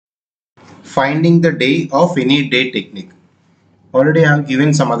finding the day of any day technique. Already I have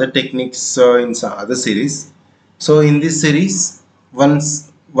given some other techniques in some other series. So in this series, one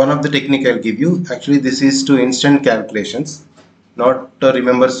of the technique I'll give you. Actually, this is to instant calculations, not to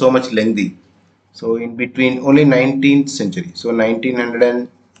remember so much lengthy. So in between only 19th century. So 1900 and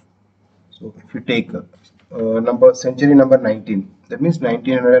so if you take number century number 19, that means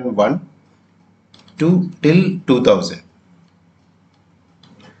 1901 to till 2000.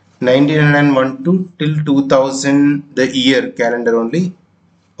 1901 to till 2000, the year calendar only,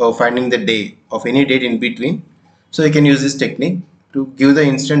 finding the day of any date in between. So you can use this technique to give the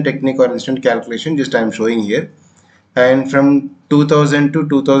instant technique or instant calculation, just I am showing here. And from 2000 to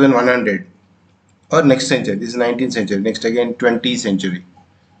 2100 or next century, this is 19th century, next again 20th century.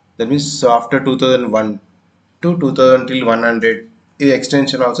 That means so after 2001 to 2000 till 100, the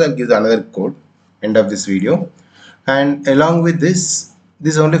extension also I'll give another code end of this video. And along with this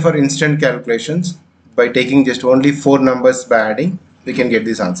is only for instant calculations. By taking just only 4 numbers by adding, we can get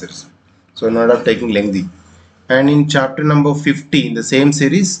these answers. So not of taking lengthy. And in chapter number 50 in the same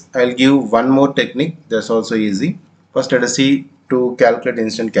series, I'll give one more technique that's also easy. First let us see to calculate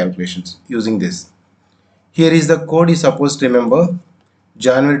instant calculations using this. Here is the code you supposed to remember.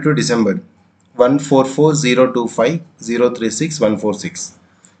 January to December 144025036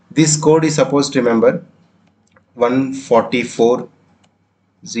 This code is supposed to remember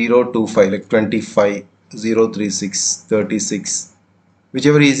 144025 like 25 036 36,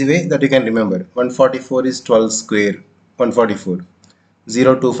 whichever easy way that you can remember. 144 is 12 square, 144.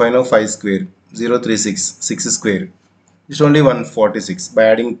 025 now 5 square, 036 6 square. It's only 146 by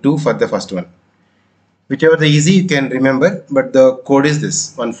adding 2 for the first one. Whichever the easy you can remember, but the code is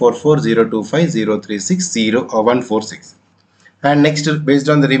this 144025036 and next, based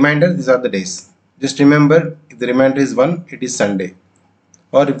on the remainder, these are the days. Just remember, if the remainder is 1, it is Sunday,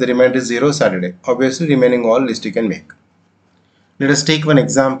 or if the remainder is 0, Saturday. Obviously remaining all list you can make. Let us take one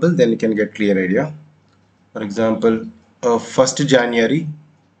example, then you can get clear idea. For example, 1st January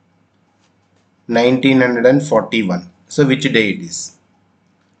 1941. So which day it is,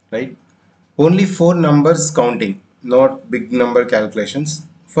 right? Only 4 numbers counting, not big number calculations.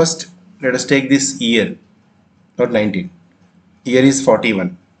 First, let us take this year, not 19. Year is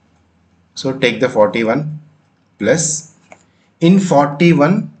 41. So take the 41 plus, in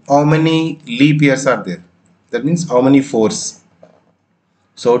 41, how many leap years are there? That means how many 4s?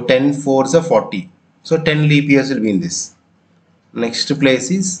 So 10 4s are 40. So 10 leap years will be in this. Next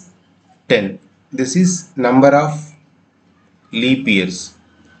place is 10. This is number of leap years.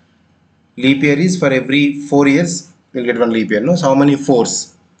 Leap year is for every 4 years we'll get one leap year. No, so how many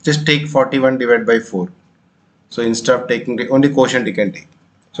 4s? Just take 41 divided by 4. So instead of taking only quotient you can take.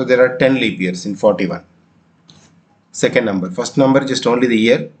 So there are 10 leap years in 41. Second number, first number just only the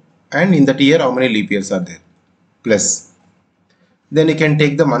year, and in that year how many leap years are there, plus. Then you can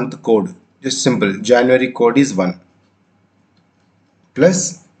take the month code, just simple. January code is 1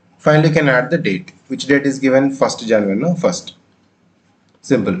 plus. Finally you can add the date. Which date is given? 1st January, no, 1st.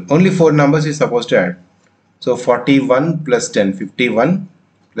 Simple. Only 4 numbers is supposed to add. So 41 plus 10, 51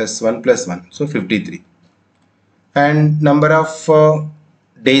 plus 1 plus 1, so 53. And number of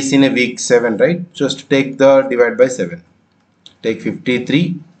days in a week, 7, right? Just take the divide by 7. Take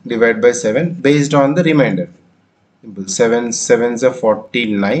 53 divide by 7 based on the remainder. 7 7s are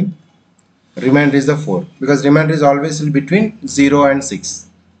 49. Remainder is the 4, because remainder is always between 0 and 6.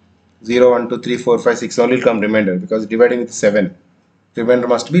 0 1 2 3 4 5 6 only will come remainder, because dividing with 7, remainder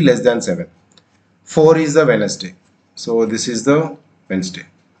must be less than 7. 4 is the Wednesday, so this is the Wednesday.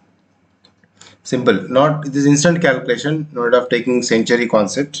 Simple. Not this instant calculation, not of taking century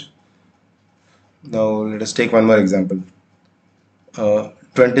concept. Now let us take one more example.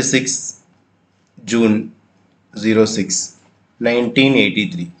 26 June 06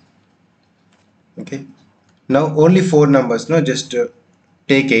 1983. Okay, now only 4 numbers. No, just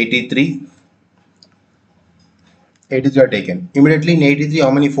take 83 are taken. Immediately in 83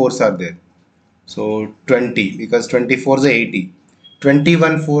 how many 4s are there? So 20, because 24 is 80.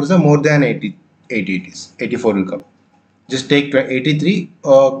 21 4s are more than 80 it is. 84 will come. Just take 83,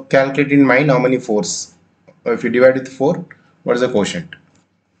 calculate in mind how many 4s. If you divide with 4, what is the quotient?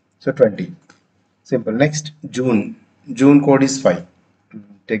 So 20. Simple. Next, June code is 5.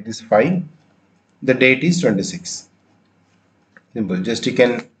 Take this 5. The date is 26. Simple. Just you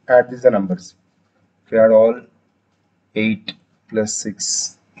can add these the numbers. If you add all, 8 plus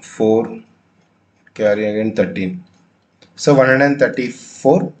 6 4, carry again 13. So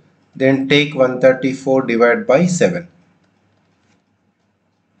 134. Then take 134 divided by 7.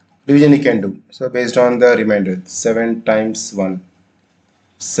 Division you can do. So based on the remainder, 7 times 1.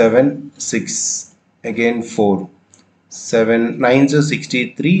 7, 6, again 4, 7, 9 is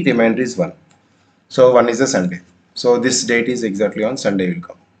 63, remainder is 1. So 1 is a Sunday. So this date is exactly on Sunday will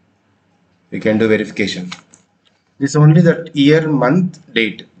come. We can do verification. This only that year, month,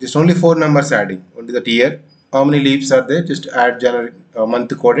 date. Just only 4 numbers adding. Only that year. How many leaves are there? Just add January,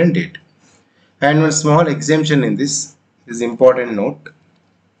 month, code and date. And one small exemption in this is important note.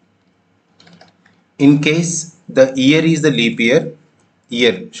 In case the year is the leap year,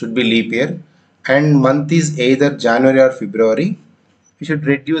 year should be leap year, and month is either January or February, we should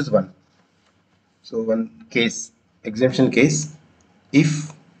reduce 1. So one case, exemption case,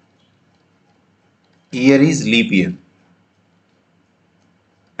 if year is leap year,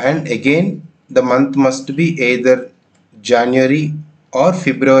 and again the month must be either January or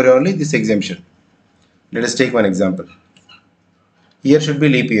February only, this exemption. Let us take one example. Year should be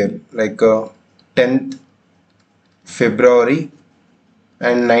leap year, like 10th February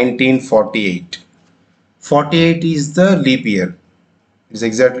and 1948. 48 is the leap year. It's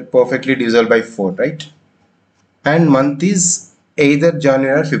exactly perfectly divisible by 4, right? And month is either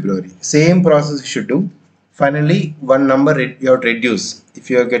January or February. Same process you should do. Finally, one number you have to reduce. If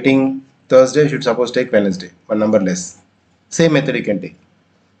you are getting Thursday, you should suppose take Wednesday, one number less. Same method you can take.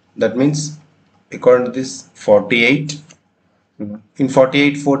 That means according to this 48. In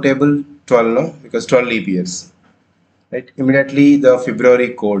 48, 4 table 12, no? Because 12 leap years. Right? Immediately the February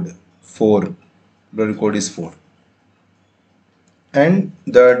code 4. February code is 4. And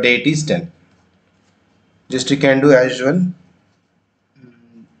the date is 10. Just you can do as usual.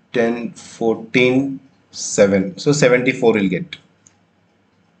 10, 14, 7. So 74 will get.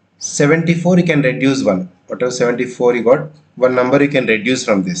 74 you can reduce 1. Whatever 74 you got, one number you can reduce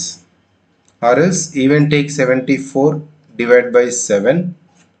from this. Or else even take 74 divided by 7.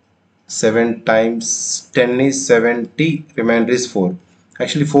 7 times 10 is 70, remainder is 4.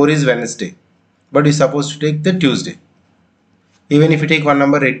 Actually 4 is Wednesday, but you're supposed to take the Tuesday. Even if you take one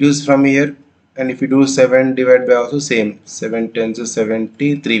number reduce from here, and if you do 7 divided by also same, 7 10 to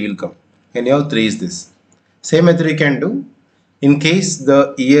 70, 3 will come. Anyhow 3 is this. Same method you can do. In case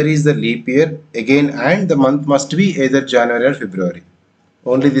the year is the leap year, again, and the month must be either January or February.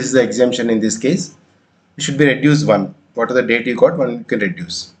 Only this is the exemption in this case. It should be reduced 1. What are the date you got, 1 you can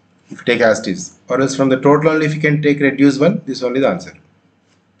reduce. If you take as it is, or else from the total only if you can take reduce 1, this is only the answer.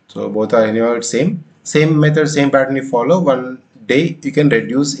 So both are anyhow same method, same pattern you follow. One day you can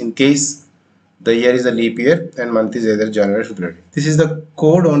reduce in case the year is a leap year and month is either January or February. This is the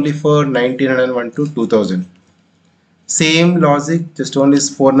code only for 1901 to 2000. Same logic, just only is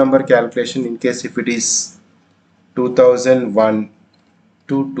 4 number calculation in case if it is 2001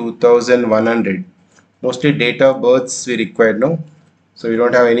 to 2100. Mostly date of births we required, no? So we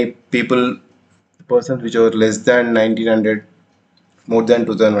don't have any persons which are less than 1900, more than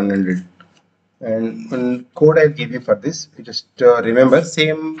 2100. And one code I'll give you for this, you just remember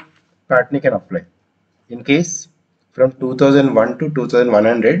same pattern you can apply. In case from 2001 to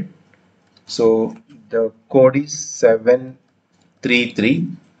 2100, so the code is 733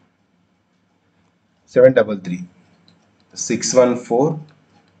 733 614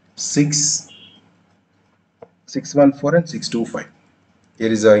 614 and 625.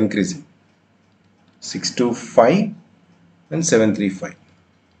 Here is increasing 625 and 735.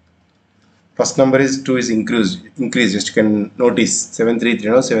 First number is 2 is increased. Just you can notice 733,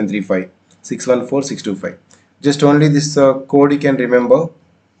 no 735, 614, 625. Just only this code you can remember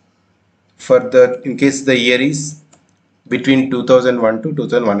for the in case the year is between 2001 to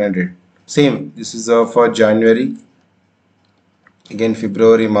 2100. Same. This is for January. Again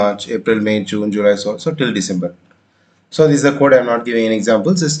February, March, April, May, June, July, so till December. So this is the code. I am not giving any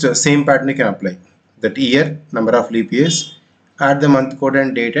examples. Just same pattern you can apply. That year, number of leap years, add the month code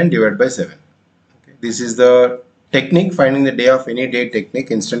and date and divide by 7. Okay. This is the technique, finding the day of any date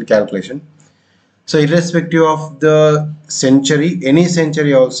technique, instant calculation. So irrespective of the century, any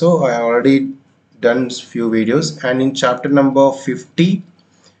century also, I have already done few videos, and in chapter number 50,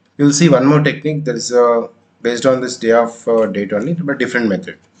 you will see one more technique that is based on this day of date only, but different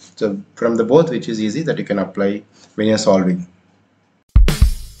method. So from the both, which is easy that you can apply when you are solving.